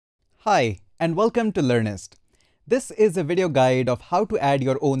Hi, and welcome to Learnyst. This is a video guide of how to add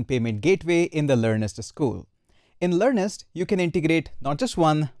your own payment gateway in the Learnyst school. In Learnyst, you can integrate not just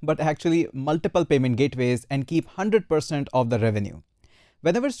one, but actually multiple payment gateways and keep 100% of the revenue.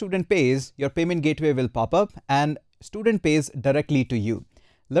 Whenever student pays, your payment gateway will pop up and student pays directly to you.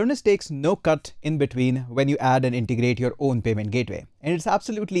 Learnyst takes no cut in between when you add and integrate your own payment gateway, and it's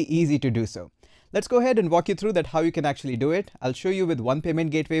absolutely easy to do so. Let's go ahead and walk you through that how you can actually do it. I'll show you with one payment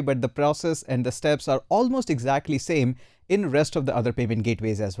gateway, but the process and the steps are almost exactly same in rest of the other payment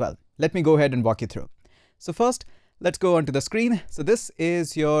gateways as well. Let me go ahead and walk you through. So first, let's go onto the screen. So this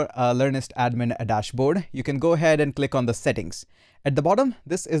is your Learnyst admin dashboard. You can go ahead and click on the settings. At the bottom,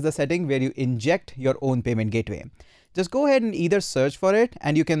 this is the setting where you inject your own payment gateway. Just go ahead and either search for it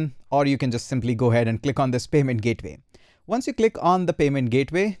and you can just simply go ahead and click on this payment gateway. Once you click on the payment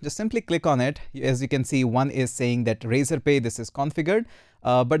gateway, just simply click on it. As you can see, one is saying that Razorpay, this is configured,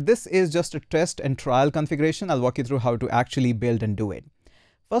 but this is just a test and trial configuration. I'll walk you through how to actually build and do it.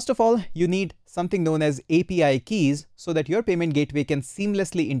 First of all, you need something known as API keys so that your payment gateway can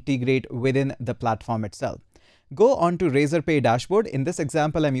seamlessly integrate within the platform itself. Go on to Razorpay dashboard. In this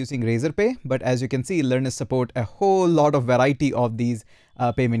example, I'm using Razorpay, but as you can see, Learnyst support a whole lot of variety of these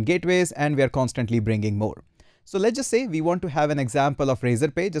payment gateways, and we are constantly bringing more. So let's just say we want to have an example of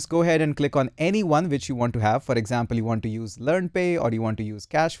Razorpay. Just go ahead and click on any one which you want to have. For example, you want to use LearnPay or you want to use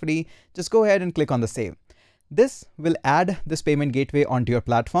Cash Free. Just go ahead and click on the save. This will add this payment gateway onto your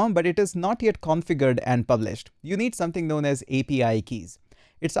platform, but it is not yet configured and published. You need something known as API keys.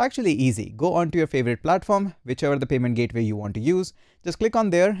 It's actually easy. Go onto your favorite platform, whichever the payment gateway you want to use. Just click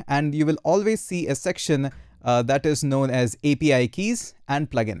on there and you will always see a section that is known as API keys and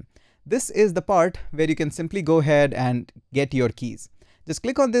plugin. This is the part where you can simply go ahead and get your keys. Just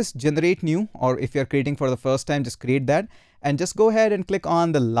click on this generate new, or if you're creating for the first time, just create that and just go ahead and click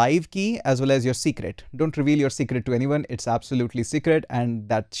on the live key as well as your secret. Don't reveal your secret to anyone. It's absolutely secret and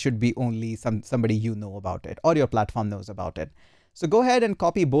that should be only somebody you know about it or your platform knows about it. So go ahead and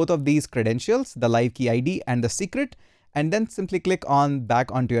copy both of these credentials, the live key ID and the secret, and then simply click on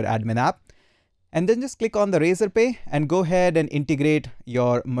back onto your admin app. And then just click on the Razorpay and go ahead and integrate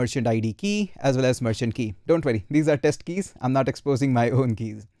your merchant ID key as well as merchant key. Don't worry, these are test keys. I'm not exposing my own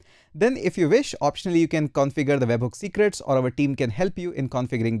keys. Then if you wish, optionally, you can configure the webhook secrets or our team can help you in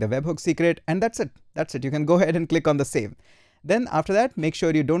configuring the webhook secret. And that's it. That's it. You can go ahead and click on the save. Then after that, make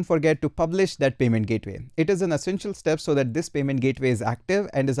sure you don't forget to publish that payment gateway. It is an essential step so that this payment gateway is active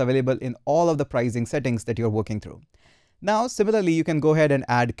and is available in all of the pricing settings that you're working through. Now, similarly, you can go ahead and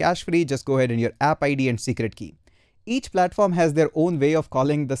add Cash Free. Just go ahead and your app ID and secret key. Each platform has their own way of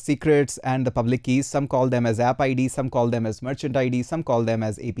calling the secrets and the public keys. Some call them as app ID, some call them as merchant ID, some call them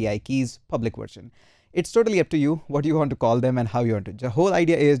as API keys, public version. It's totally up to you what you want to call them and how you want to. The whole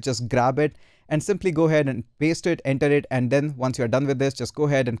idea is just grab it and simply go ahead and paste it, enter it, and then once you're done with this, just go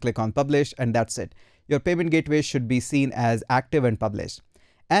ahead and click on publish, and that's it. Your payment gateway should be seen as active and published.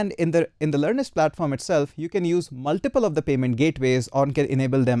 And in the Learnyst platform itself, you can use multiple of the payment gateways or can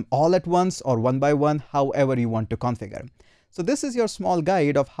enable them all at once or one by one, however you want to configure. So this is your small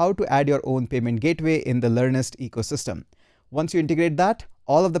guide of how to add your own payment gateway in the Learnyst ecosystem. Once you integrate that,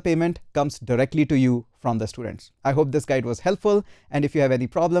 all of the payment comes directly to you from the students. I hope this guide was helpful, and if you have any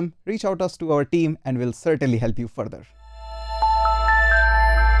problem, reach out to our team and we'll certainly help you further.